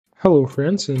Hello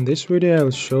friends, in this video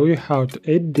I'll show you how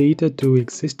to add data to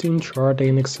existing chart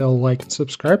in Excel. Like and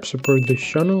subscribe, support this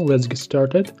channel, let's get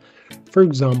started. For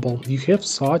example, you have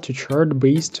such a chart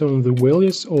based on the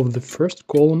values of the first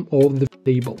column of the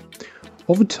table.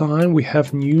 Over time we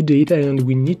have new data and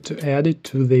we need to add it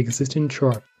to the existing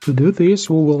chart. To do this,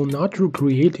 we will not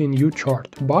recreate a new chart,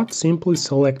 but simply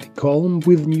select a column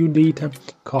with new data,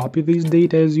 copy this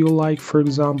data as you like, for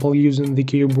example using the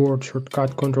keyboard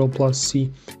shortcut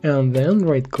Ctrl+C, and then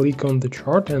right-click on the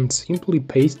chart and simply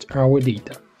paste our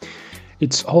data.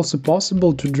 It's also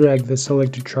possible to drag the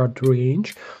selected chart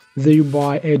range,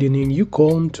 thereby adding a new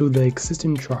column to the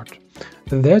existing chart.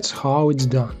 That's how it's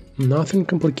done, nothing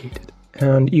complicated.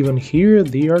 And even here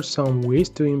there are some ways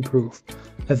to improve.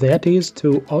 That is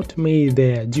to automate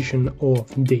the addition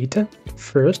of data.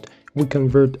 First, we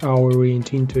convert our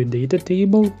range into a data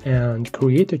table and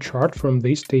create a chart from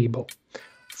this table.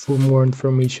 For more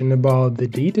information about the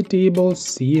data table,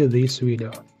 see this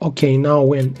video. Okay, now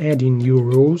when adding new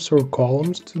rows or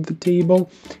columns to the table,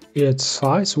 its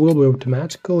size will be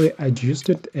automatically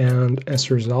adjusted, and as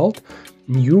a result,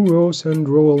 new rows and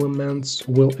row elements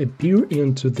will appear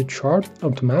into the chart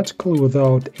automatically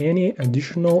without any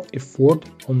additional effort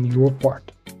on your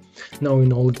part. Now you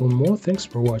know a little more, thanks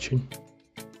for watching.